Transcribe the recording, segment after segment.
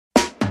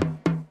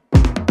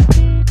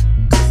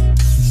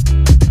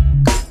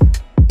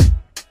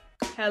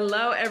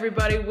Hello,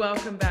 everybody.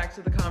 Welcome back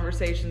to the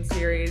conversation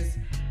series.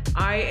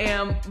 I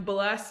am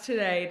blessed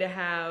today to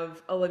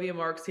have Olivia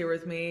Marks here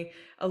with me.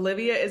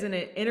 Olivia is an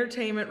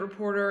entertainment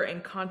reporter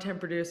and content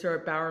producer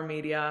at Bauer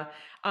Media.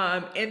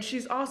 And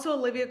she's also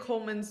Olivia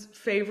Colman's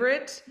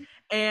favorite.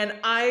 And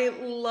I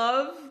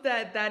love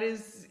that that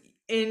is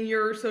in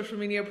your social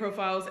media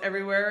profiles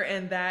everywhere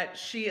and that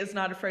she is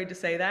not afraid to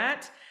say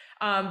that.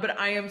 But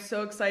I am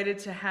so excited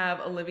to have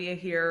Olivia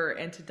here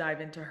and to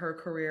dive into her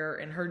career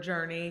and her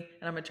journey.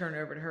 And I'm going to turn it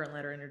over to her and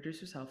let her introduce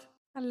herself.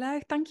 Hello,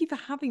 thank you for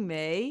having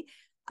me.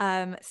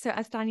 So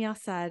as Danielle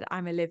said,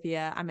 I'm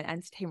Olivia. I'm an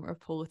entertainment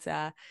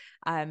reporter.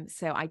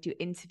 So I do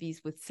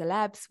interviews with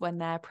celebs when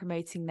they're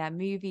promoting their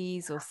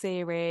movies or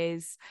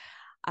series.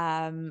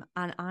 And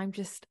I'm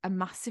just a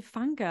massive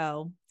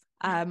fangirl.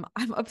 I'm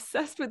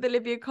obsessed with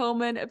Olivia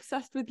Colman,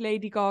 obsessed with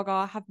Lady Gaga.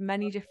 I have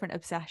many different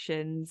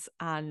obsessions,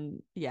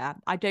 and yeah,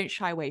 I don't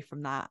shy away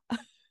from that.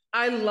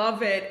 I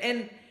love it.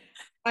 And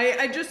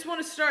I just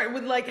want to start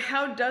with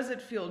how does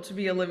it feel to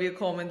be Olivia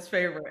Colman's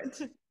favorite?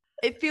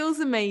 It feels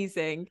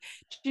amazing.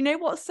 Do you know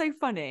what's so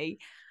funny?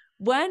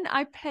 When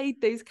I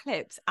played those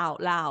clips out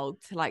loud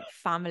to like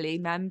family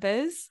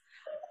members,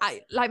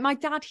 I like my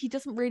dad, he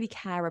doesn't really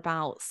care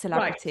about Right,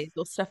 celebrities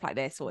or stuff like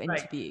this or right.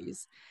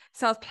 interviews.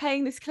 So I was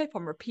playing this clip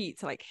on repeat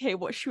to like hear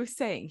what she was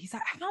saying. He's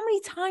like, how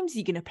many times are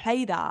you gonna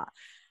play that?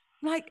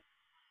 I'm like,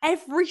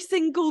 every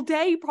single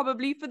day,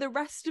 probably for the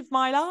rest of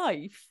my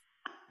life.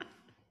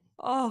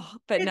 Oh,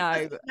 but It no.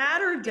 doesn't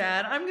matter,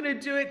 Dad. I'm going to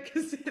do it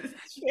because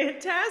it's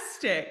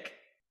fantastic.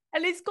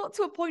 And it's got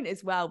to a point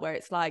as well where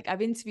it's like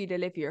I've interviewed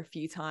Olivia a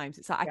few times.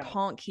 It's like I Yeah,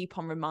 can't keep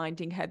on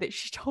reminding her that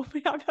she told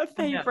me I'm her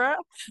I know. favorite.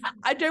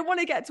 I don't want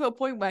to get to a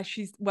point where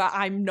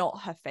I'm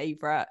not her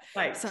favorite. So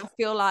Right. I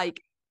feel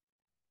like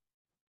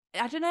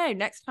I don't know.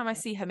 Next time I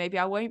see her, maybe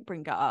I won't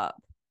bring it up.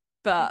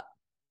 But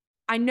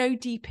I know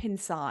deep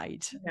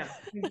inside. Yeah.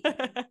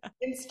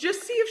 It's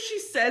just see if she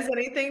says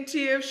anything to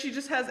you, if she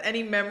just has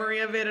any memory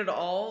of it at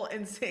all,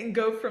 and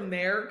go from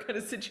there kind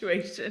of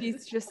situation.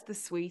 She's just the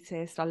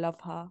sweetest. I love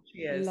her. She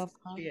is. Love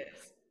her. She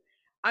is.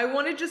 I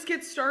want to just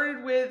get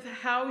started with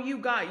how you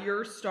got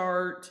your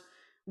start.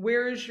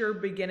 Where is your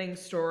beginning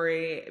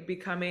story,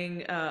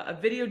 becoming a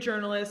video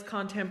journalist,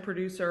 content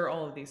producer,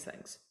 all of these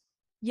things?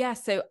 Yeah,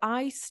 so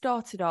I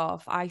started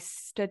off, I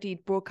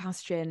studied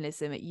broadcast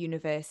journalism at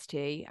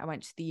university. I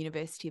went to the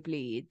University of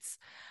Leeds.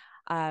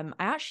 I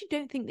actually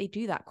don't think they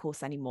do that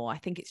course anymore. I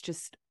think it's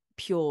just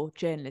pure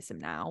journalism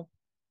now.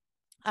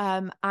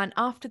 And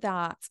after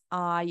that,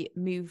 I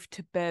moved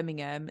to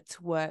Birmingham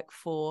to work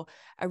for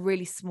a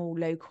really small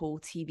local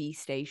TV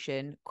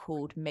station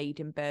called Made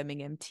in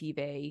Birmingham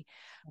TV,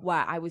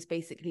 where I was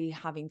basically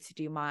having to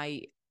do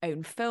my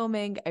own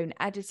filming, own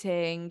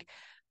editing,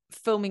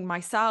 filming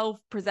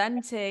myself,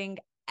 presenting,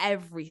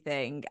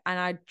 everything. And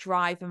I'd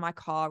drive in my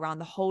car around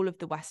the whole of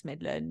the West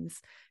Midlands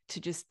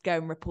to just go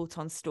and report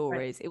on Right.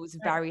 stories. It was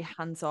Right. very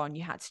hands-on.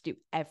 You had to do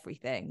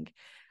everything.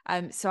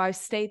 So I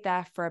stayed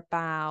there for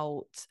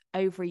about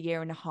over a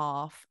year and a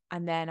half.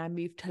 And then I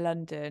moved to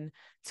London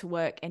to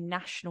work in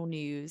national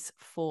news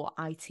for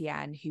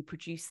ITN, who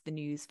produced the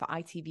news for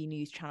ITV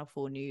News, Channel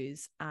 4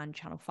 News, and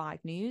Channel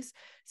 5 News.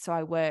 So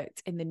I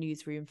worked in the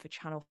newsroom for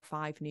Channel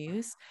 5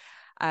 News.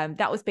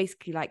 That was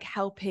basically like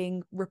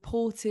helping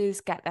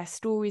reporters get their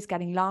stories,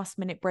 getting last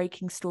minute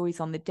breaking stories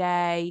on the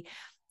day,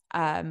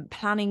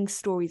 planning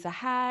stories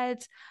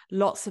ahead,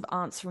 lots of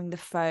answering the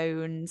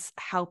phones,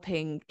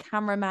 helping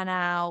cameramen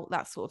out,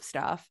 that sort of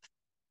stuff.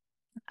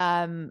 So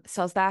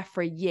I was there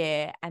for a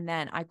year and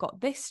then I got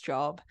this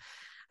job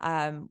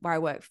where I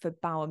worked for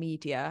Bauer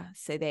Media.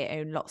 So they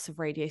own lots of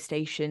radio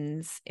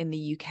stations in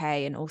the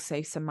UK and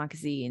also some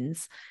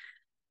magazines.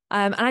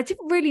 And I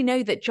didn't really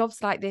know that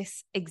jobs like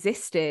this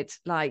existed.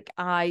 Like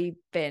I've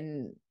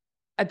been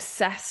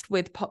obsessed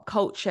with pop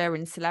culture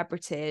and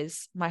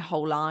celebrities my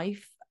whole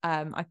life.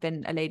 I've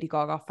been a Lady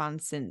Gaga fan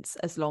since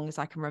as long as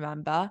I can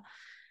remember.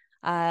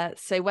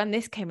 So when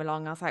this came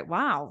along, I was like,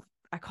 wow,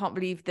 I can't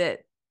believe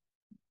that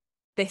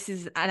this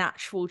is an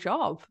actual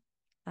job.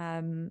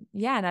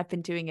 Yeah, and I've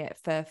been doing it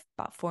for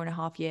about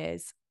 4.5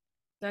 years.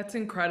 That's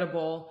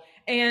incredible.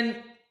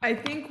 And I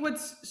think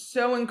what's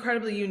so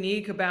incredibly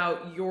unique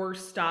about your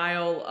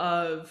style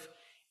of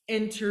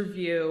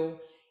interview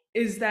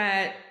is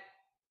that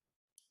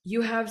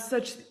you have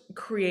such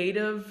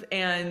creative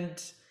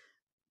and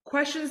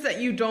questions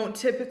that you don't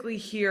typically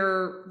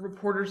hear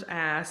reporters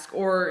ask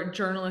or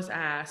journalists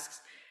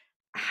ask.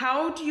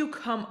 How do you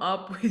come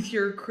up with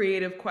your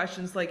creative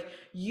questions? Like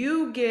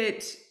you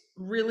get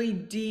really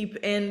deep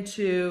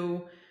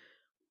into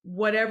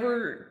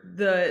whatever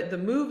the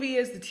movie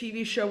is, the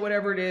TV show,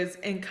 whatever it is,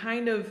 and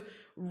kind of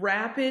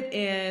wrap it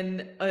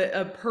in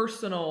a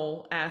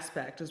personal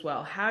aspect as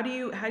well. How do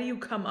you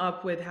come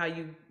up with how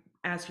you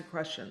ask your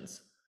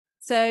questions?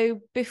 So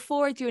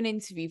before I do an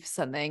interview for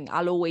something,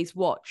 I'll always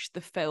watch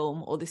the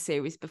film or the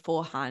series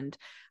beforehand.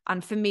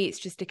 And for me, it's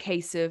just a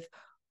case of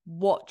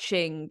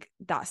watching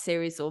that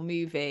series or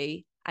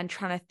movie and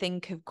trying to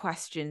think of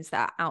questions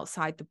that are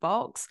outside the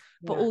box,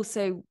 but Yeah.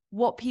 also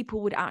what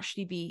people would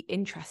actually be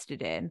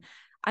interested in.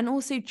 And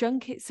also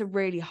junkets are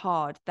really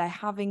hard. They're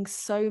having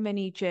so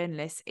many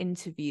journalists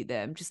interview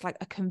them, just like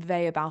a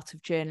conveyor belt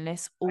of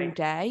journalists all Right.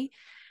 day.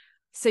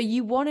 So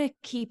you want to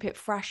keep it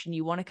fresh and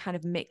you want to kind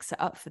of mix it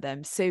up for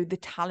them so the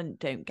talent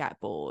don't get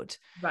bored.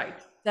 Right.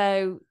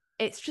 So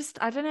it's just,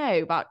 I don't know,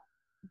 about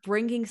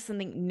bringing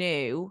something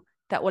new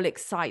that will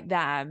excite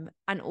them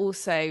and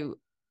also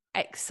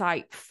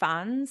excite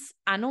fans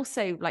and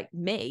also like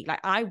me.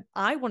 Like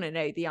I want to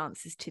know the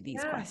answers to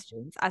these Yeah.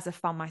 questions as a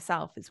fan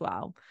myself as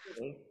well.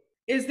 Absolutely.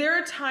 Is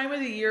there a time of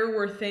the year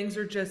where things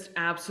are just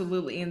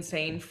absolutely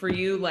insane for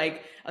you,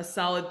 like a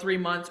solid 3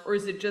 months, or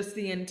is it just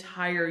the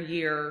entire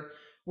year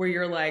where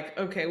you're like,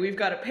 okay, we've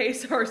got to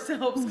pace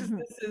ourselves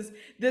because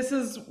this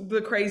is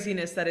the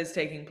craziness that is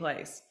taking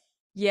place?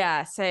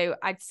 Yeah, so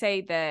I'd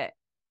say that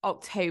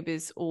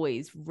October's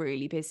always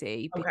really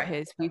busy Okay.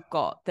 because we've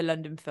got the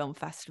London Film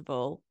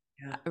Festival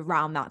Yeah.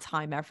 around that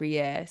time every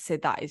year. So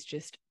that is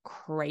just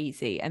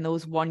crazy. And there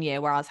was one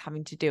year where I was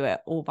having to do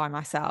it all by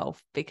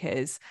myself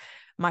because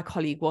my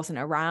colleague wasn't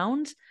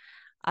around.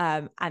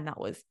 And that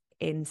was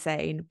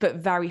insane, but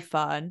very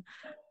fun.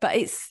 But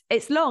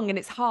it's long and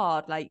it's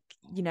hard. Like,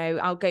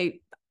 I'll go,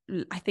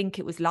 I think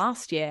it was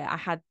last year, I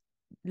had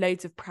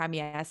loads of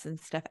premieres and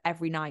stuff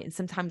every night. And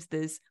sometimes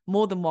there's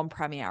more than one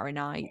premiere a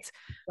night.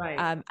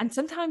 Right. And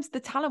sometimes the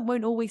talent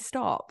won't always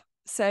stop.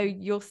 So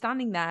you're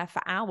standing there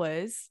for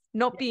hours,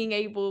 not being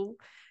able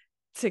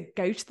to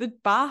go to the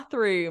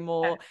bathroom,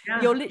 or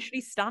Yeah. you're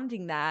literally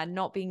standing there,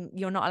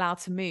 you're not allowed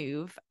to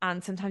move.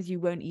 And sometimes you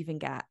won't even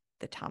get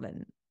the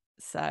talent.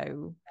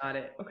 So Got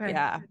it. Okay.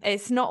 yeah,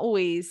 it's not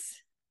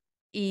always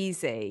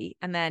easy.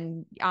 And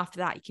then after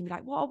that, you can be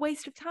like, what a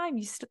waste of time.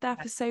 You stood there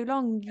for so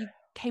long. You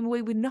came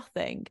away with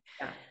nothing.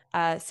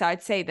 Yeah. So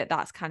I'd say that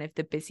that's kind of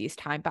the busiest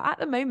time. But at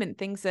the moment,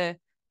 things are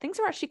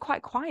actually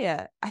quite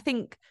quiet. I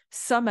think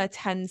summer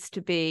tends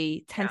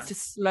Yeah. to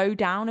slow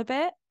down a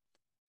bit.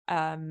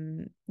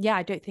 Yeah,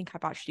 I don't think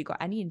I've actually got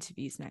any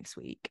interviews next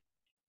week.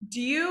 Do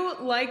you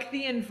like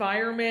the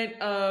environment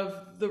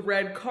of the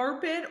red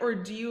carpet, or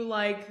do you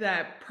like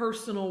that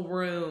personal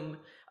room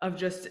of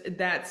just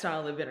that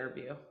style of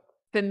interview?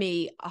 For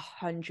me,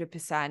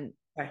 100%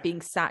 Okay.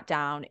 being sat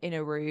down in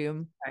a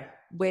room Okay.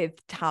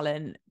 with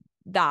talent,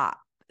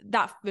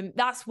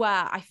 that's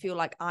where I feel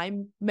like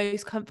I'm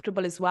most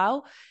comfortable as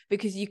well,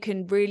 because you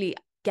can really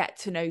get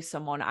to know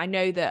someone. I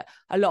know that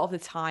a lot of the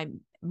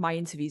time my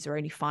interviews are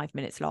only 5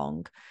 minutes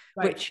long,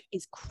 Right. which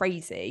is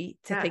crazy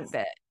to think Yes.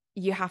 that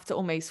you have to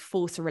almost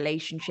force a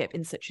relationship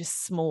in such a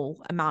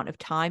small amount of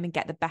time and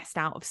get the best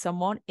out of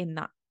someone in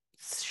that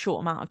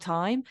short amount of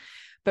time.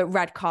 But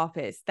red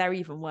carpets, they're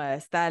even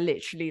worse. They're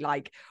literally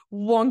like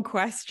one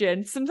question.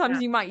 Yeah.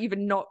 Sometimes you might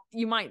not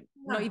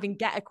Yeah. even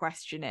get a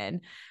question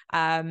in.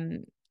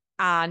 Um,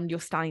 and you're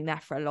standing there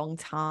for a long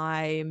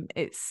time.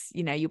 It's,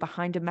 you're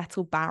behind a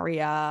metal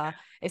barrier.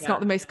 It's not Yeah.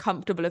 the most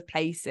comfortable of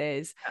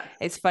places. Yes.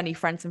 It's funny,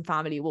 friends and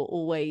family will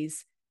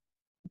always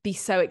be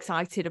so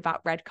excited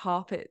about red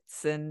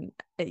carpets, and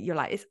you're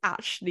like, it's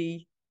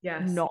actually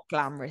Yes. not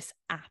glamorous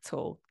at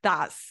all.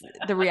 That's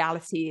the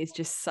reality, is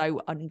just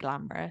so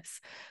unglamorous.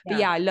 But Yeah.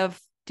 yeah, I love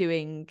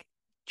doing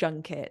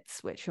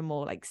junkets, which are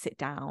more like sit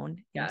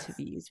down Yes.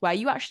 interviews where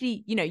you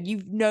actually,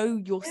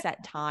 your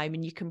set time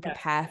and you can Yes.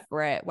 prepare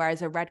for it.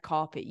 Whereas a red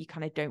carpet, you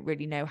kind of don't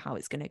really know how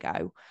it's going to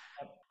go.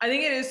 I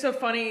think it is so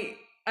funny.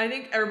 I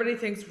think everybody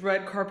thinks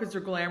red carpets are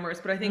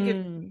glamorous, but I think if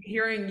Mm,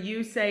 hearing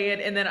you say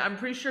it, and then I'm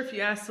pretty sure if you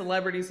ask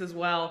celebrities as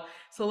well,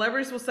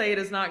 celebrities will say it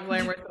is not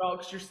glamorous at all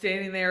because you're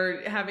standing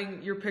there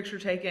having your picture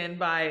taken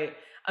by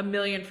a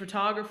million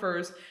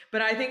photographers.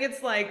 But I think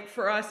it's like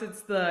for us,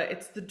 it's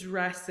the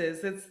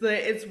dresses,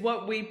 it's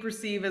what we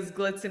perceive as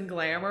glitz and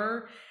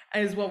glamour,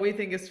 is what we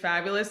think is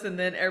fabulous, and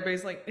then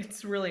everybody's like,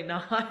 it's really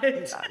not.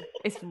 no,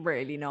 it's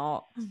really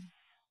not.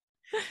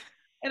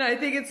 And I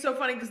think it's so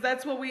funny because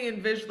that's what we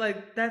envision,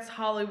 like that's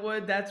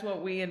Hollywood. That's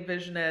what we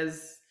envision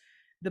as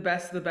the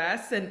best of the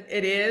best. And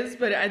it is,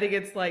 but I think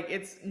it's like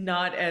it's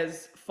not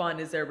as fun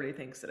as everybody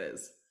thinks it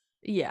is.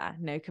 Yeah,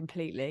 no,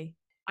 completely.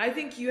 I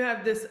think you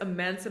have this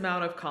immense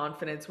amount of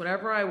confidence.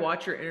 Whenever I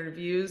watch your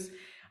interviews,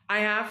 I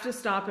have to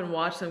stop and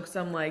watch them because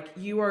I'm like,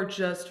 you are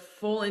just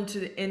full into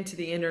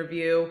the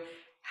interview.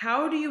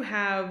 How do you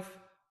have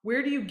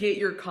where do you get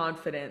your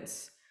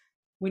confidence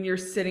when you're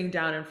sitting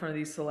down in front of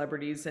these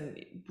celebrities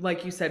and,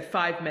 like you said,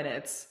 5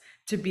 minutes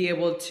to be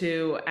able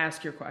to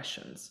ask your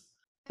questions?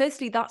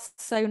 Firstly, that's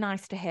so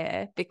nice to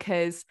hear,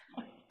 because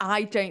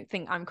I don't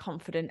think I'm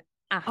confident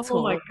at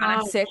Oh my all. And I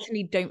gosh.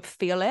 certainly don't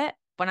feel it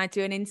when I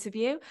do an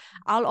interview.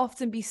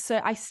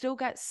 I still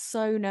get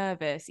so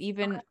nervous,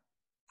 even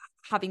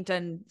having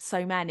done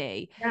so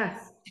many.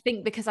 Yes. I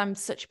think because I'm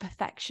such a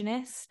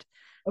perfectionist.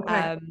 Okay.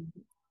 Um,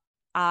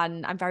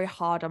 and I'm very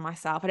hard on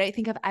myself. I don't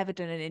think I've ever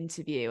done an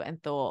interview and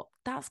thought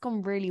that's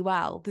gone really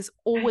well. There's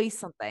always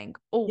something, Yes.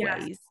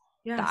 always,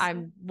 that Yes.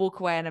 I'm walk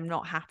away and I'm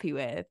not happy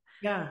with.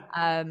 Yeah.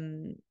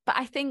 But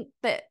I think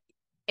that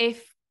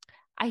if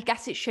I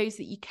guess it shows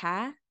that you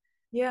care.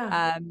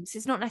 Yeah. So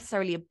it's not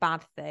necessarily a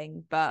bad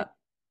thing, but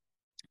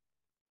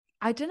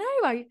I don't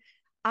know.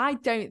 I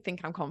don't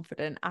think I'm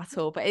confident at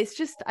all, but it's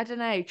just, I don't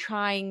know,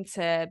 trying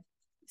to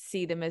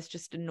see them as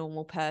just a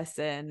normal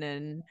person,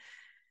 and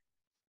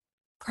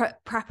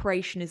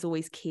preparation is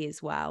always key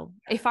as well.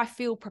 If I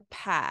feel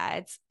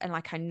prepared and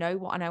like I know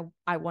what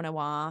I want to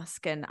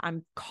ask, and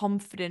I'm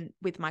confident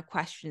with my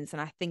questions,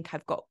 and I think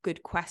I've got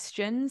good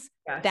questions,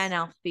 then Yes.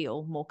 I'll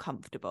feel more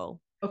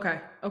comfortable. Okay.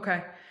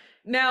 Okay.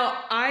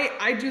 Now,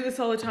 I do this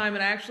all the time,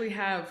 and I actually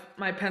have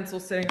my pencil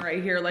sitting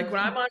right here. Like when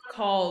I'm on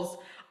calls,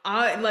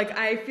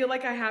 I feel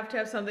like I have to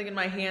have something in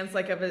my hands,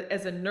 like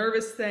as a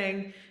nervous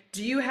thing.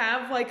 Do you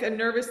have like a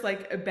nervous,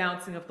 like a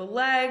bouncing of the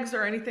legs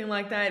or anything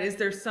like that? Is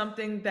there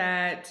something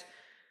that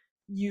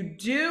you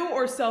do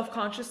or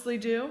self-consciously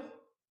do?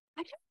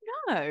 I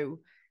don't know.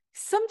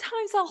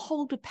 Sometimes I'll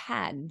hold a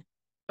pen,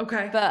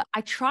 Okay. but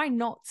I try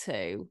not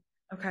to.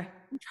 Okay.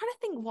 I'm trying to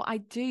think what I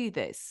do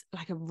that's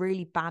like a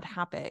really bad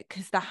habit,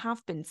 because there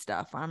have been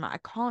stuff where I'm like,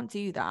 I can't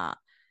do that.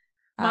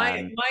 My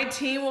Um, my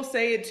team will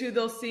say it too.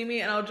 They'll see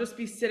me and I'll just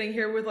be sitting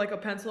here with like a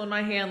pencil in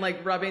my hand,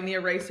 like rubbing the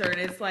eraser, and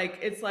it's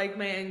like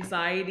my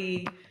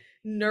anxiety,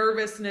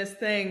 nervousness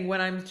thing when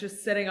I'm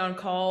just sitting on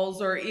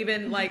calls, or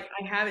even like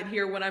I have it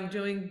here when I'm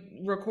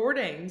doing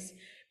recordings,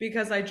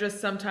 because I just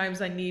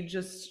sometimes I need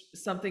just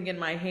something in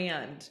my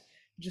hand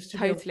just to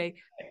be able to. Totally.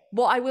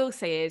 What I will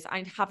say is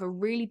I have a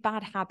really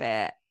bad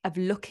habit of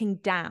looking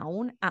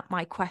down at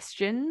my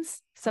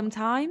questions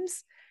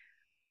sometimes.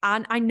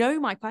 And I know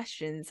my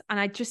questions, and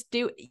I just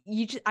do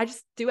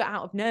it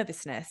out of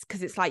nervousness,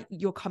 because it's like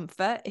your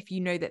comfort if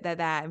you know that they're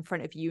there in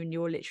front of you and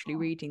you're literally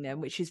reading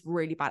them, which is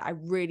really bad. I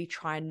really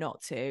try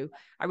not to.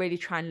 I really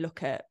try and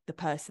look at the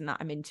person that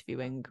I'm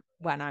interviewing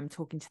when I'm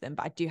talking to them,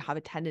 but I do have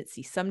a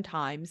tendency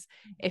sometimes,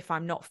 if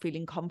I'm not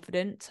feeling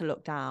confident, to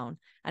look down.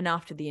 And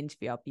after the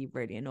interview I'll be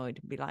really annoyed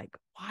and be like,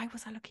 why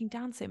was I looking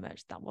down so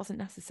much? That wasn't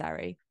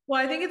necessary. Well,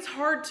 I think it's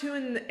hard too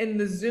in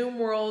the Zoom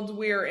world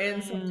we're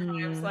in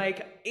sometimes. Mm.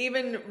 Like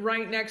even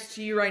right next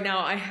to you right now,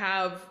 I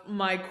have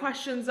my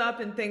questions up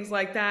and things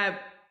like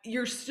that.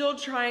 You're still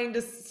trying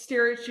to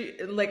stare at you,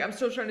 like I'm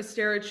still trying to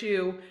stare at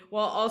you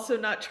while also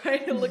not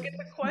trying to look at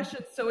the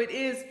questions. So it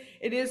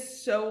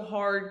is so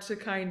hard to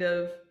kind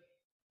of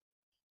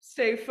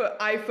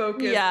eye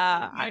focused,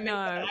 Yeah, I make know.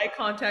 that eye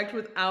contact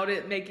without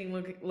it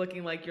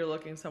looking like you're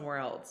looking somewhere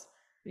else.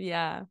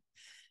 Yeah.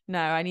 No,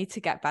 I need to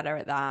get better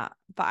at that.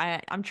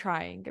 But I'm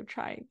trying. I'm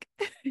trying.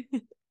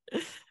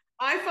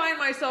 I find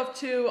myself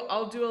too,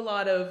 I'll do a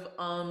lot of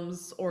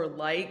ums or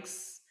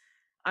likes.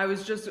 I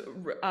was just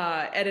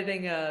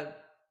editing a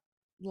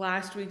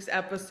last week's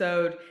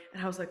episode,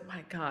 and I was like,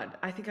 my God,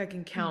 I think I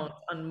can count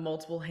on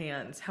multiple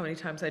hands how many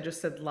times I just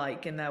said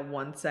like in that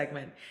one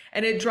segment.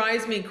 And it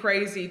drives me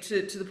crazy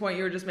to the point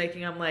you were just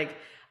making. I'm like,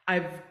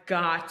 I've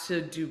got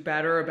to do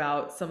better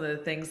about some of the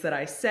things that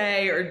I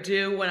say or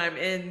do when I'm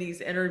in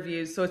these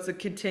interviews. So it's a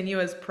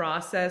continuous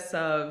process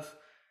of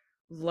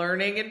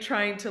learning and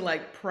trying to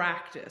like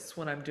practice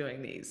when I'm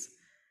doing these.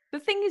 The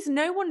thing is,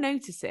 no one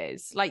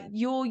notices. Like,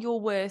 you're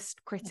your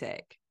worst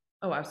critic.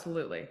 Oh,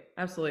 absolutely.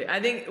 Absolutely.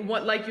 I think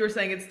what, like you were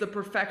saying, it's the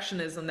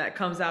perfectionism that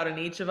comes out in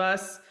each of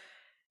us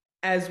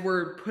as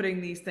we're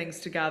putting these things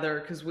together,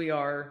 because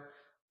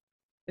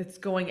it's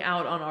going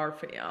out on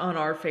on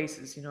our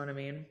faces, you know what I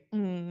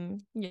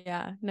mean?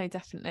 Yeah, no,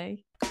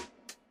 definitely.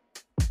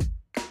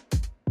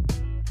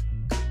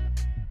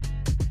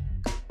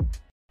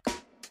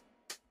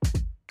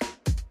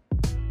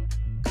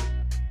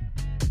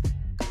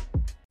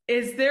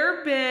 Is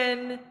there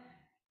been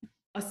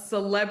a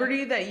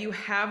celebrity that you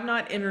have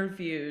not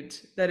interviewed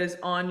that is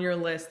on your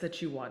list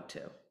that you want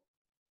to?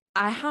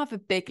 I have a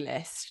big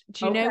list.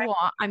 Do you know Okay.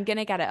 what? I'm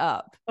gonna get it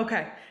up.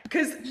 Okay.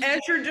 Because as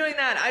you're doing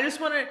that, I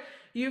just want to,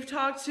 you've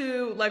talked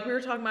to, like we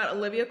were talking about,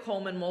 Olivia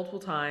Colman multiple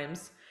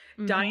times,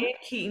 Diane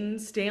Mm-hmm. Keaton,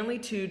 Stanley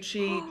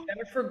Tucci,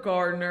 Jennifer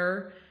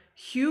Gardner,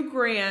 Hugh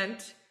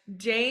Grant,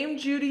 Dame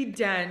Judi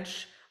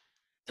Dench,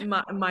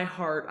 my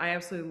heart. I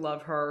absolutely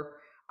love her.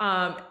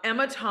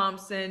 Emma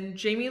Thompson,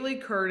 Jamie Lee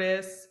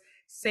Curtis,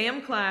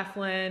 Sam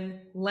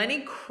Claflin,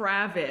 Lenny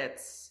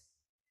Kravitz.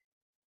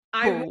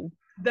 I Cool.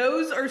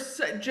 Those are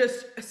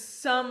just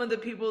some of the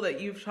people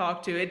that you've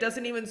talked to. It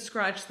doesn't even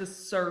scratch the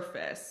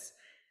surface.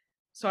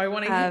 So I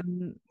want to hear.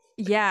 Um,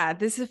 yeah,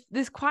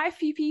 there's quite a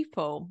few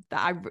people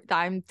that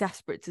I'm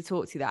desperate to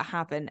talk to that I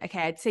haven't.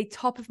 Okay, I'd say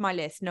top of my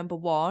list, number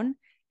one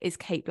is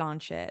Kate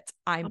Blanchett.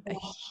 I'm a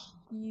Oh,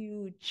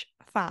 huge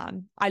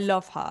fan. I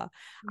love her.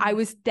 I mm,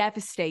 was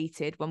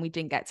devastated when we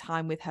didn't get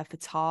time with her for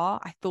Tar.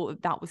 I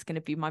thought that was going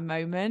to be my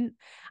moment.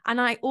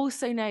 And I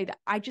also know that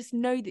I just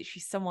know that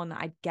she's someone that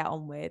I'd get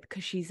on with,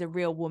 because she's a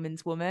real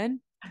woman's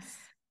woman. yes.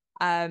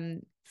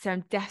 So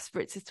I'm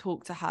desperate to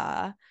talk to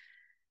her.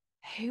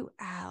 Who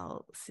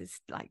else is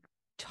like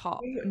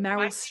top? I,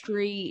 Meryl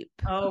Streep.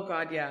 oh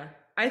God, yeah.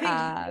 I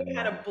think you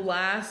had Um, a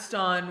blast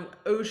on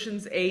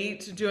Ocean's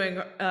 8 doing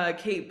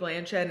Kate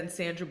Blanchett and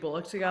Sandra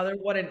Bullock together.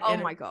 What an oh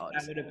interview my God.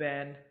 that would have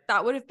been.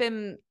 That would have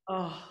been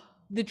Oh,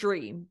 the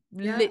dream,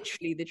 yeah.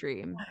 literally the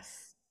dream.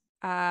 Yes.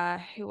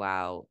 Who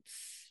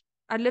else?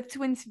 I'd love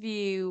to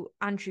interview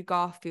Andrew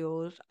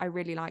Garfield. I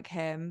really like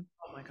him.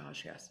 Oh my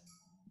gosh, yes.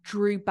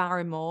 Drew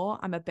Barrymore,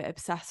 I'm a bit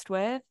obsessed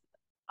with,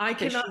 I but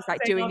cannot she's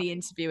like stay doing off the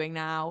interviewing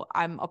now.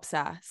 I'm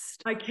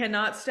obsessed. I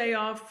cannot stay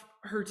off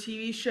her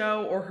TV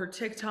show or her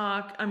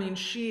TikTok. I mean,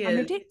 she I'm is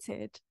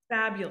addicted.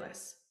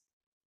 fabulous.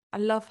 I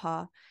love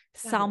her.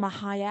 Fabulous. Salma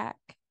Hayek.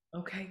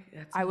 Okay,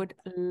 that's I another. would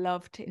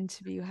love to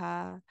interview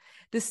her.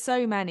 There's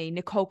so many.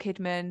 Nicole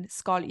Kidman,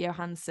 Scarlett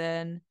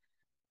Johansson,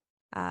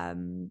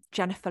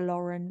 Jennifer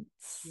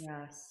Lawrence,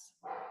 Yes.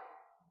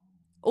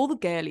 all the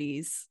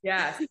girlies.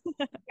 Yes.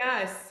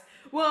 Yes.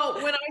 Well,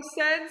 when I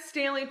said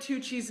Stanley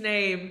Tucci's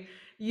name,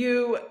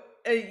 you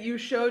you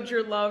showed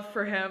your love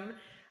for him.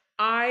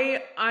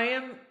 I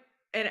am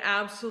an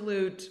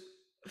absolute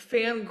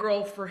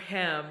fangirl for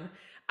him.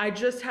 I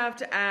just have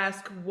to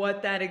ask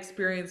what that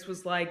experience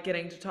was like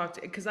getting to talk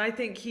to, because I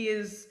think he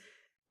is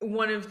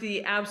one of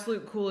the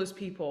absolute coolest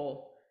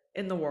people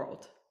in the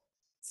world.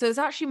 So it's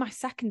actually my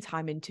second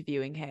time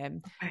interviewing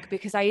him Okay.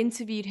 because I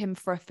interviewed him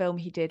for a film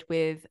he did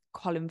with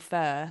Colin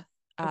Firth.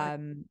 Okay. I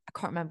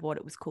can't remember what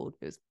it was called,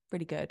 but it was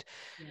really good.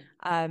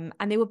 Yeah.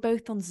 And they were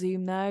both on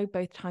Zoom though,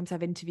 both times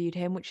I've interviewed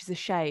him, which is a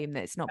shame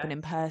that it's not been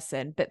in Yes.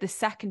 person. But the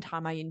second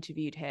time I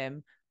interviewed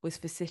him was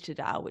for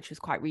Citadel, which was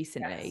quite Yes.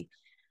 recently.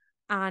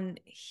 And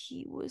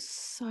he was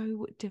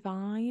so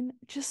divine,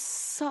 just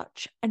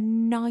such a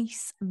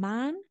nice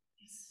man,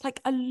 Yes.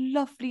 like a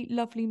lovely,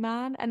 lovely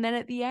man. And then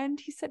at the end,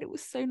 he said, "It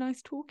was so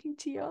nice talking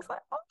to you." I was like,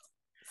 "Oh,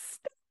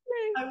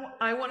 Stanley."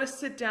 I want to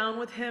sit down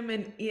with him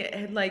and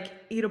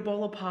eat a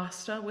bowl of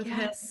pasta with him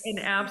and Yes,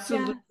 yes.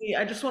 absolutely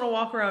I just want to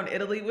walk around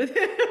Italy with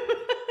him.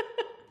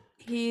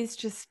 He's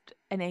just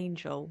an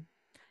angel.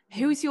 Yeah.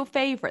 Who's your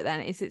favorite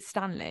then? Is it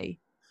Stanley?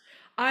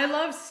 I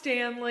love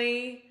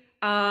Stanley.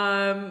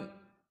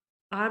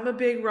 I'm a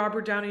big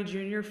Robert Downey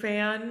Jr.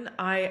 fan.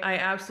 I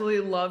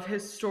absolutely love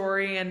his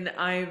story, and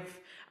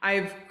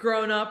I've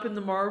grown up in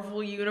the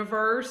Marvel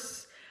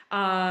universe.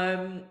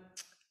 Um,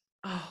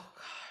 oh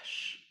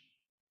gosh,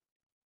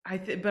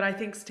 but I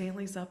think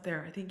Stanley's up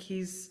there. I think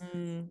he's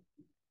Mm,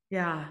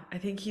 Yeah, I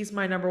think he's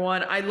my number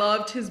one. I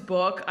loved his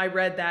book. I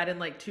read that in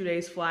like 2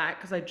 days flat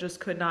because I just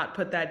could not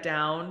put that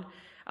down.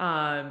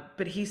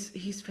 But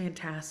he's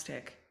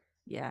fantastic.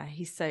 yeah,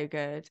 he's so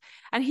good.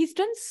 And he's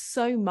done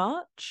so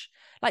much.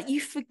 Like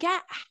you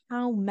forget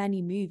how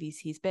many movies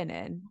he's been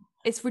in.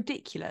 It's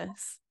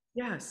ridiculous.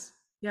 Yes,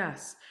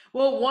 yes.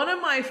 Well, one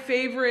of my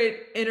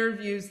favorite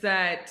interviews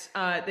that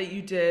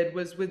you did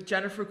was with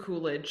Jennifer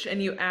Coolidge,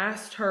 and you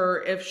asked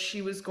her if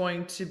she was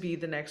going to be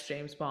the next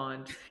James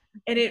Bond.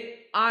 And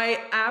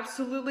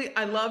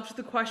I loved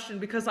the question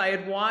because I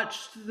had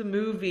watched the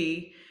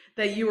movie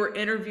that you were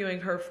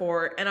interviewing her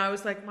for, and I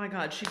was like, my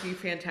God, she'd be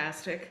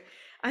fantastic.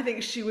 I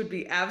think she would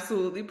be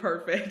absolutely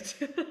perfect.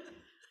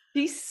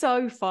 She's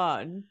so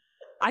fun.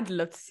 I'd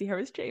love to see her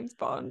as James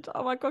Bond.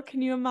 Oh my God,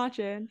 can you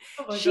imagine?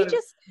 Oh my She God, it'd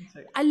just, be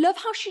fantastic. I love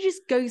how she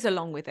just goes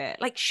along with it.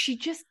 Like she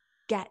just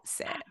gets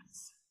it.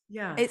 Yes.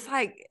 Yeah. It's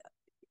like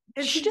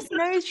And she she just does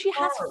knows she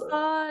has hard.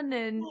 fun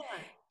and Yeah.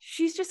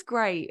 she's just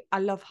great. I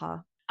love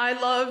her. I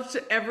loved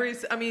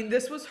I mean,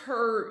 this was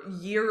her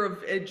year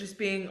of it just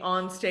being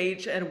on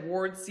stage at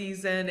award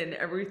season and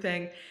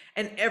everything.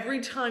 And every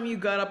time she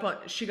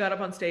got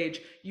up on stage,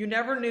 you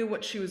never knew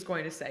what she was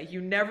going to say. You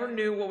never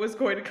knew what was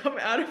going to come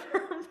out of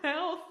her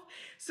mouth.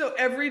 So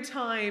every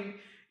time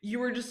you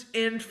were just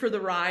in for the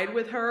ride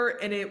with her,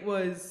 and I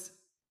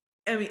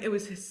mean, it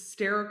was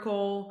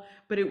hysterical,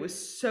 but it was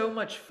so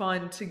much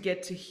fun to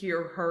get to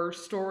hear her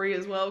story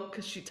as well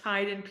because she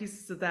tied in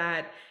pieces of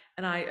that,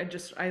 and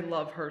I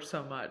love her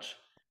so much.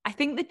 I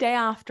think the day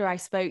after I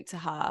spoke to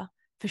her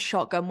for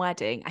Shotgun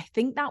Wedding, I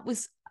think that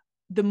was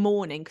the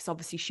morning, because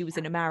obviously she was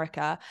in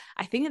America.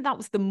 I think that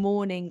was the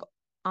morning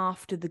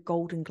after the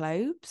Golden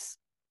Globes.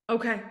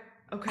 Okay,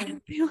 I okay.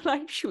 feel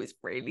like she was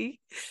really,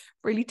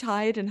 really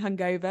tired and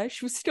hungover.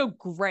 She was still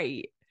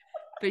great,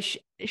 but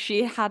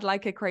she had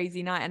like a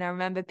crazy night. And I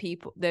remember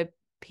the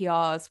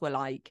PRs were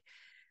like,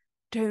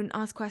 don't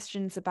ask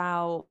questions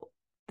about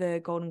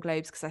the Golden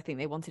Globes because I think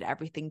they wanted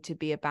everything to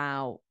be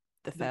about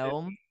the The movie,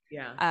 film.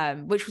 yeah.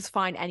 Which was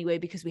fine anyway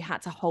because we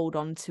had to hold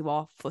on to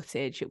our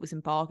footage. It was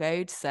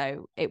embargoed,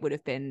 so it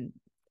wouldn't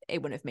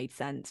have made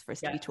sense for us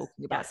to be Yes,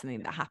 talking about yes.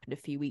 something that happened a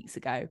few weeks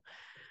ago.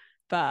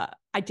 But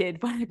I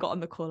did when I got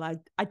on the call.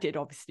 I did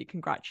obviously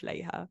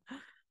congratulate her.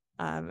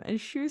 And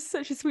she was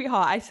such a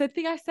sweetheart. I said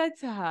to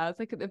her, I was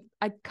like,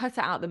 I cut it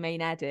out the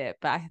main edit,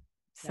 but I Yeah,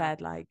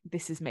 said like,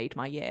 this has made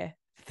my year.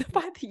 The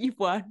yeah. fact that you've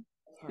won,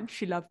 Love her. and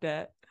she loved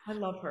it. I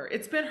love her.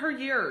 It's been her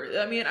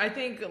year. I mean, I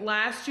think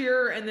last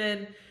year and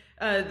then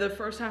the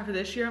first half of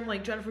this year, I'm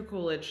like Jennifer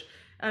Coolidge.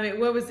 I mean,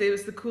 what was it? It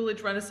was the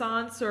Coolidge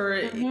Renaissance, or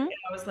Mm-hmm.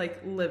 I was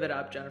like, live it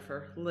up,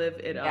 Jennifer, live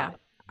it Yeah, up.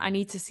 I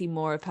need to see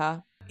more of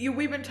her.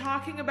 We've been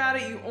talking about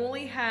it. You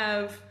only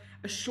have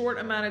a short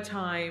amount of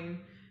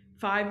time,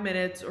 5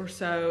 minutes or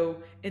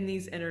so in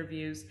these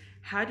interviews.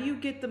 How do you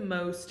get the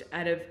most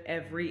out of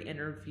every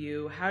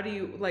interview? How do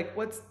you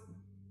what's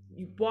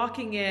you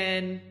walking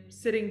in,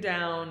 sitting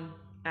down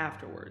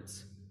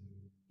afterwards?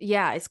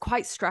 Yeah, it's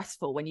quite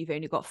stressful when you've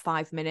only got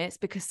 5 minutes,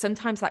 because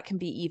sometimes that can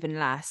be even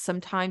less.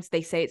 Sometimes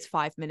they say it's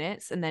 5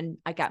 minutes and then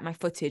I get my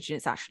footage and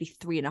it's actually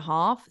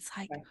 3.5. It's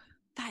like, Right.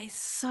 that is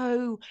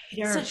so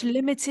such Peter.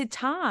 limited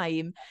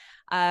time.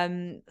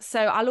 So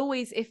I'll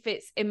always, if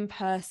it's in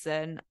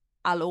person,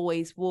 I'll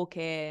always walk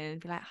in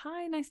and be like,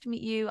 hi, nice to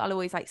meet you. I'll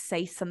always like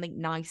say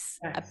something nice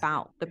Yes.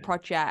 about the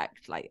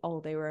project, like, oh,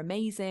 they were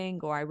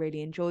amazing, or I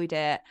really enjoyed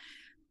it,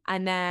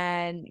 and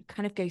then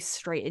kind of go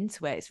straight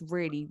into it. It's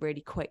really,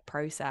 really quick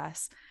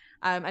process.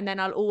 And then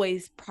I'll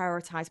always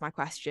prioritize my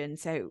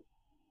questions. So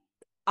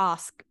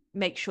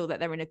make sure that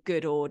they're in a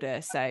good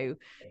order. So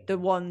the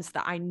ones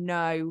that I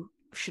know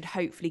should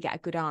hopefully get a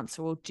good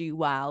answer or do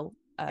well,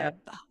 Yeah.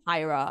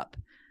 higher up.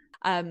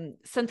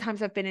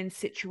 Sometimes I've been in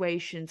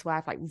situations where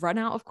I've like run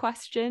out of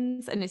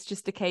questions, and it's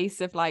just a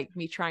case of like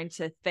me trying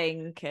to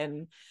think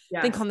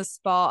Yes. on the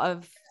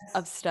spot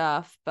of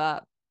stuff.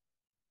 But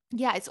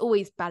yeah, it's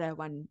always better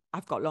when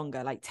I've got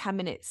longer. Like 10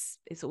 minutes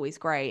is always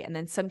great. And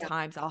then Yeah.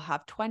 sometimes I'll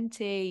have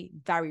 20,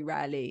 very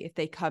rarely if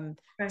they come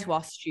Okay. to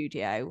our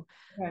studio.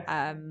 Okay.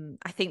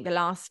 I think the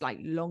last like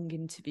long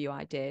interview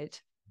I did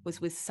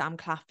was with Sam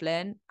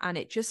Claflin, and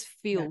it just Yeah.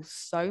 feels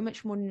so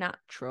much more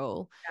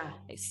natural. Yeah.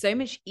 It's so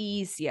much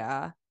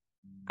easier,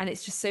 and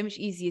it's just so much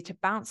easier to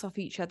bounce off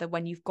each other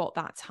when you've got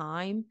that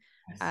time.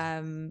 Yes.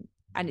 Um,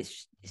 and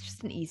it's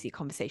just an easy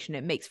conversation.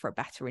 It makes for a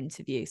better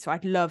interview. So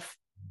I'd love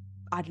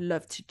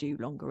to do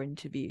longer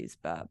interviews,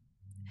 but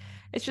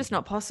it's just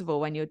not possible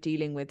when you're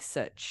dealing with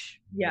such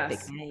big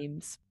Yes.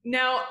 names.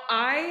 Now,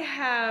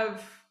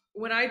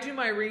 when I do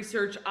my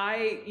research,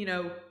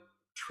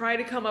 try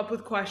to come up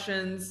with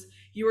questions.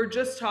 You were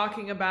just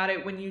talking about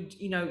it when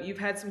you've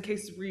had some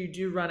cases where you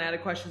do run out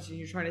of questions and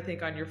you're trying to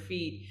think on your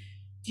feet.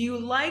 Do you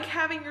like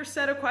having your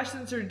set of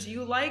questions, or do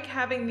you like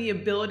having the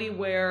ability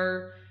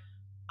where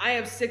I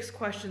have 6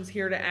 questions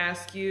here to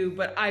ask you,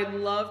 but I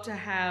love to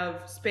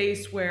have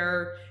space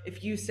where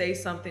if you say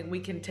something, we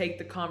can take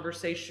the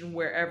conversation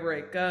wherever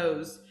it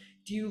goes.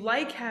 Do you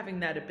like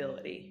having that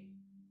ability?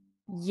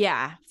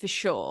 Yeah, for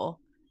sure.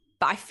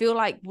 But I feel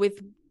like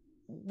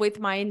with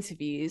my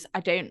interviews,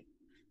 I don't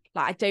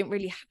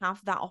really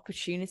have that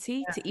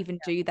opportunity Yeah, to even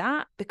do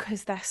that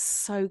because they're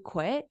so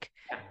quick.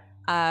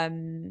 yeah.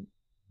 Um,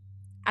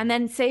 and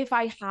then say if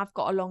I have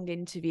got a long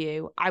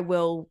interview, I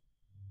will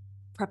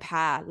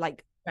prepare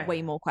like Okay.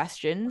 way more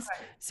questions.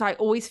 So I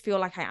always feel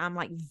like I am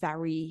like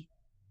very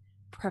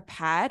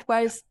prepared.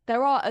 Whereas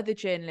there are other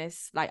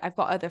journalists, like I've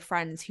got other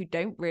friends who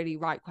don't really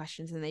write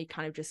questions and they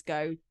kind of just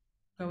Go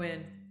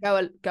in.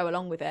 go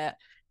along with it.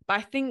 But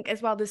I think as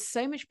well, there's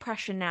so much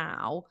pressure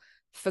now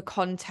for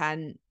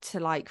content to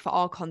like for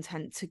our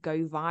content to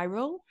go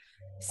viral.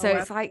 So Oh,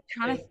 it's like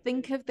trying to absolutely.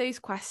 think of those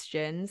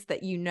questions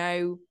that you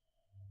know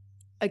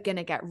are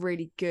gonna get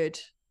really good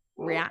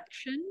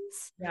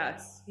reactions.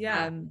 Yes.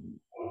 Yeah. Um,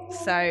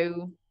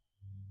 so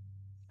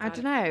I Got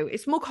don't it. know.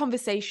 It's more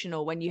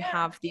conversational when you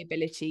have the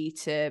ability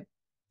to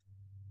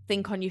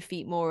think on your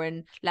feet more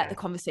and let the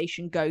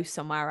conversation go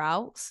somewhere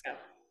else. Yeah.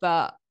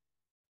 But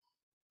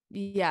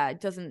yeah,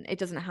 it doesn't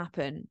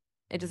happen.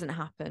 It doesn't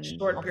happen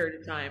Short often.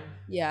 period of time.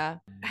 Yeah.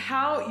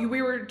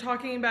 We were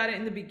talking about it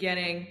in the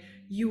beginning.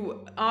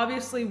 You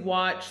obviously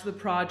watch the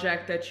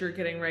project that you're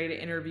getting ready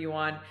to interview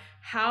on.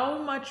 How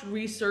much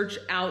research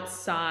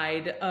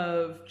outside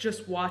of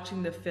just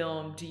watching the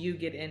film do you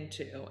get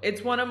into?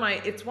 It's one of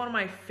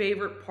my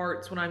favorite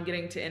parts when I'm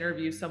getting to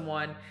interview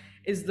someone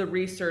is the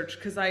research,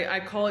 because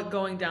I call it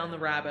going down the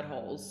rabbit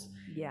holes.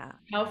 Yeah.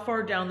 How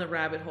far down the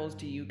rabbit holes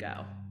do you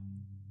go?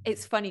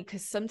 It's funny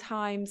because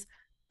sometimes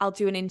I'll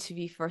do an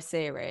interview for a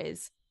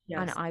series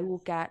and Yes. I will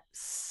get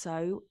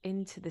so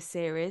into the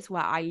series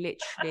where I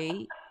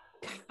literally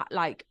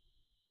like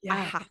I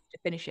Yeah. have to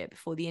finish it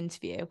before the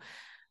interview.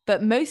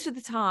 But most of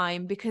the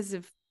time, because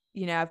of,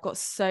 I've got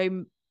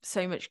so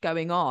much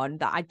going on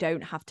that I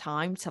don't have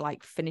time to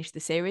like finish the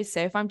series. So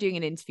if I'm doing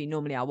an interview,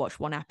 normally I'll watch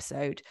one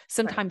episode, Right.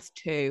 sometimes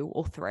two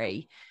or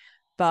three.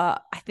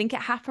 But I think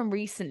it happened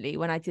recently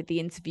when I did the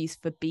interviews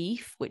for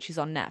Beef, which is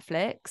on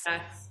Netflix.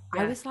 Yes. I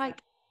Yes. was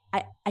like,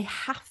 I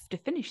have to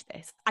finish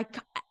this. I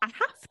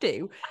have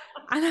to.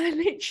 And I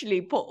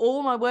literally put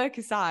all my work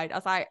aside. I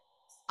was like,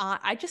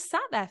 I just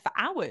sat there for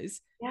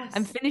hours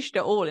and Yes. finished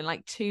it all in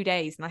like 2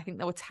 days. And I think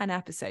there were 10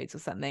 episodes or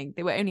something.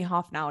 They were only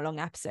half an hour long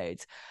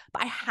episodes,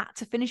 but I had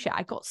to finish it.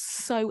 I got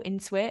so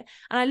into it.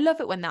 And I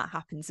love it when that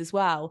happens as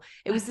well.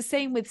 It was the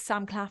same with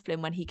Sam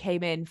Claflin when he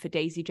came in for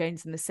Daisy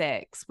Jones and the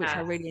Six, which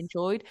I really Yes.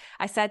 enjoyed.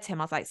 I said to him,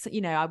 I was like, so,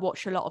 I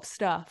watch a lot of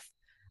stuff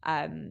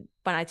when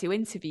I do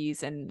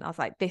interviews, and I was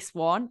like, this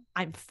one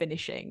I'm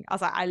finishing. I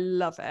was like, I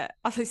love it.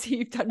 I was like, so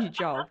you've done your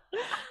job.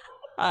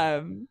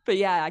 But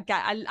yeah,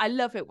 I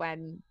love it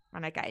when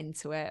I get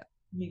into it.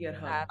 You get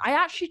hooked. I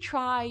actually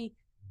try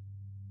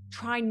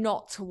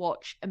not to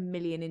watch a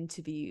million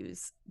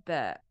interviews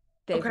that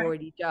they've Okay.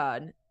 already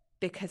done,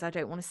 because I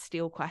don't want to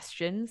steal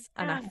questions,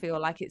 and I Yeah, feel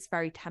like it's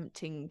very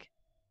tempting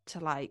to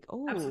like,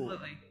 oh,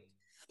 absolutely.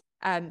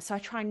 so I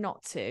try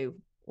not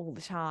to all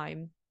the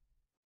time.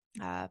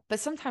 But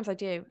sometimes I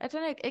do. I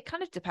don't know. It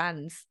kind of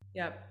depends.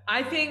 Yep.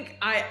 I think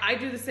I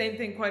do the same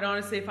thing, quite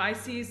honestly. If I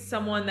see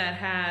someone that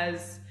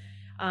has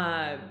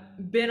uh,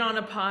 been on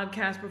a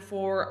podcast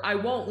before, I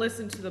won't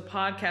listen to the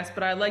podcast,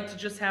 but I like to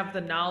just have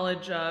the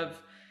knowledge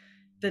of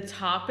the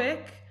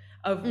topic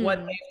of what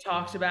Mm, they've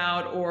talked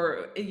about,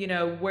 or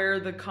where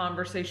the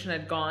conversation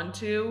had gone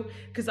to,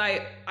 because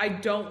I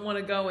don't want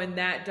to go in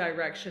that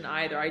direction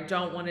either. I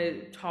don't want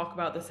to talk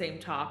about the same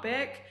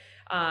topic,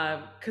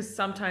 because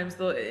sometimes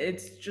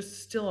it's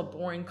just still a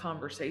boring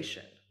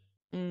conversation.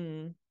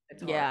 mm.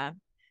 It's hard. Yeah.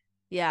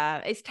 Yeah.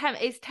 It's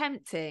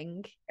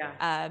tempting. Yeah.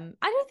 I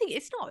don't think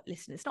it's not,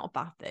 listen, it's not a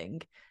bad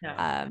thing.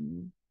 No.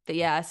 But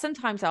yeah,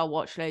 sometimes I'll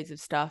watch loads of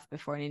stuff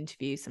before an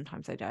interview,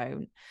 sometimes I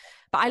don't.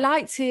 But I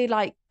like to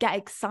like get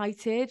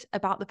excited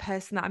about the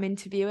person that I'm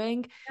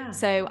interviewing. Yeah.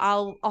 So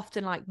I'll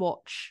often like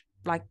watch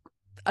like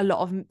a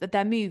lot of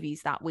their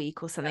movies that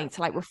week or Yeah. something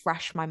to like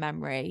refresh my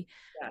memory.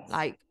 Yes.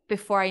 Like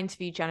before I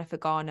interviewed Jennifer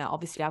Garner,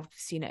 obviously I've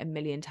seen it a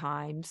million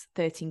times,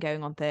 13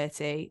 going on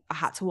 30. I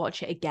had to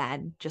watch it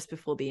again just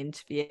before the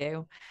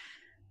interview.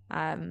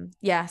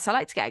 Yeah, so I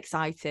like to get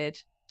excited.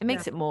 It Yeah.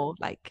 makes it more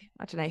like,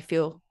 I don't know,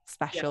 feel Yeah.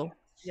 special.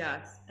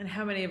 Yes. And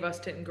how many of us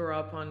didn't grow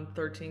up on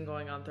 13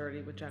 going on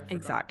 30 with Jennifer Garner?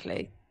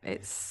 Exactly.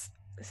 It's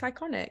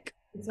iconic.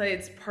 It's like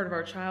it's part of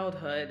our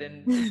childhood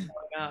and growing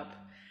up.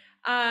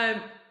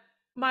 Um,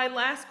 my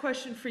last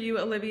question for you,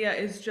 Olivia,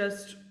 is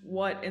just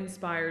what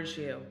inspires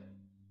you?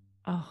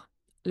 Oh,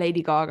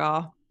 Lady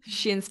Gaga.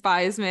 She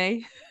inspires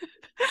me.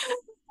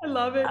 I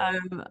love it.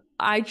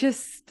 I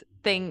just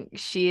think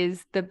she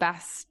is the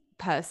best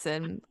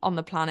person on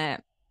the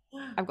planet.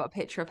 I've got a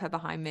picture of her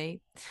behind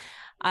me.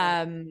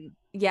 Love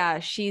Yeah,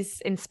 she's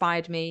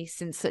inspired me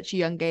since such a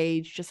young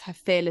age, just her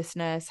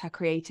fearlessness, her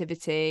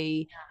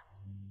creativity,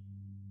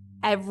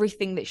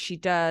 everything that she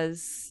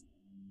does.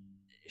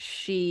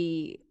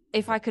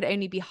 If I could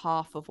only be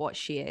half of what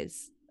she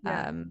is,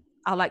 Yeah.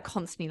 I'll like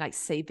constantly like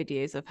see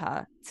videos of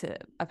her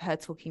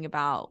talking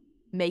about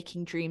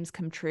making dreams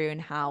come true and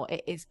how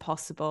it is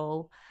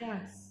possible.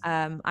 Yes.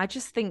 I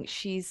just think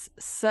she's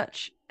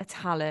such a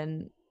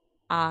talent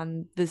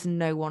and there's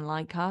no one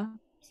like her.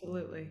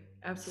 Absolutely.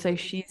 So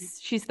Absolutely.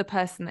 she's the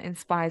person that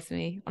inspires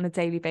me on a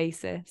daily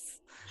basis.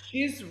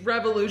 She's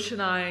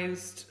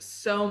revolutionized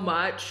so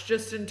much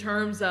just in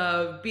terms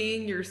of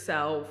being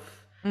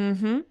yourself,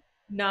 Mm-hmm.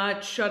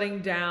 not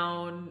shutting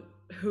down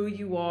who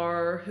you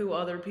are, who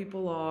other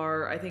people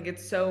are. I think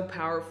it's so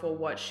powerful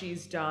what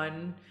she's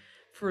done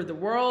for the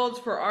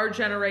world, for our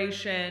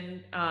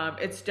generation.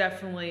 It's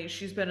definitely,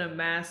 she's been a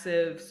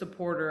massive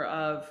supporter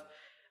of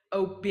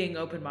being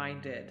open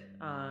minded,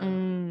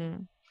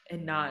 Mm.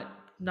 and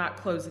not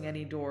closing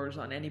any doors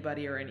on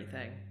anybody or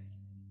anything.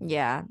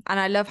 Yeah. And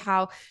I love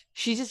how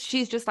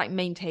she's just like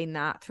maintained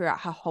that throughout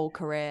her whole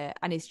career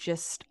and is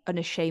just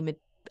unashamedly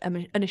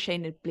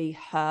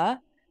her.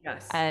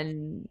 Yes,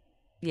 And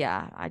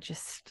yeah, I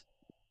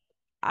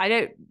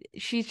don't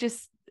she's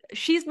just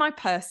she's my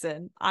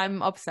person.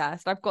 I'm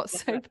obsessed. I'm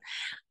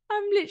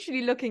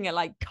literally looking at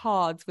like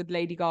cards with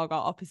Lady Gaga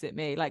opposite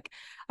me, like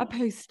a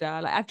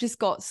poster. Like I've just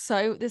got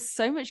there's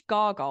so much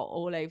Gaga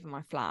all over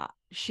my flat.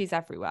 She's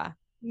everywhere.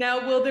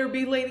 now will there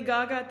be Lady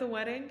Gaga at the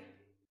wedding?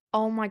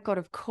 Oh my God,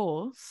 of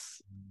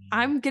course.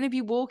 I'm gonna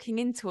be walking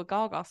into a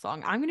Gaga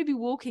song. I'm gonna be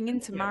walking Thank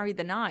into you. Marry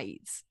the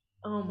Night.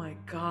 Oh my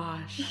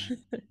gosh,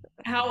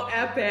 how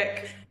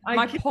epic. I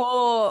My can't.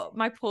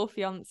 poor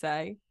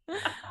fiance.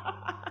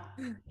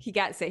 He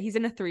gets it. He's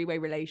in a three-way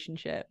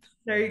relationship.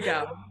 There you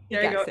go. He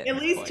There you go. gets it at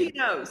At this least he point.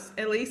 knows.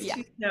 At least Yeah,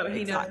 he knows what to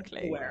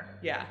exactly. wear.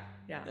 Yeah,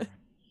 yeah.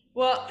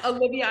 Well,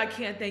 Olivia, I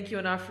can't thank you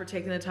enough for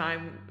taking the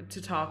time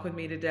to talk with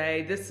me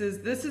today. This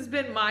has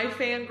been my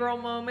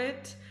fangirl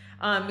moment,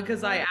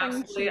 because Oh,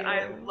 thank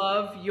I you.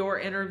 love your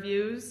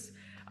interviews,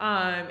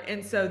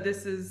 and so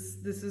this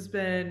has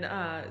been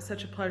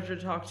such a pleasure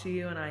to talk to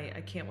you, and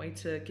I can't wait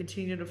to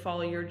continue to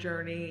follow your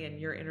journey and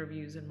your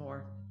interviews and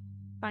more.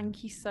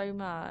 Thank you so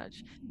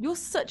much. You're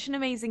such an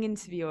amazing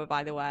interviewer,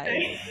 by the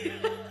way. Okay.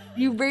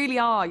 You really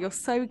are. You're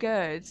so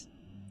good.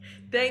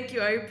 Thank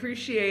you. I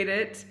appreciate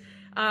it.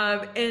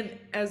 And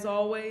as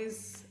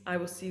always, I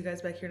will see you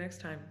guys back here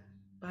next time.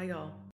 Bye, y'all.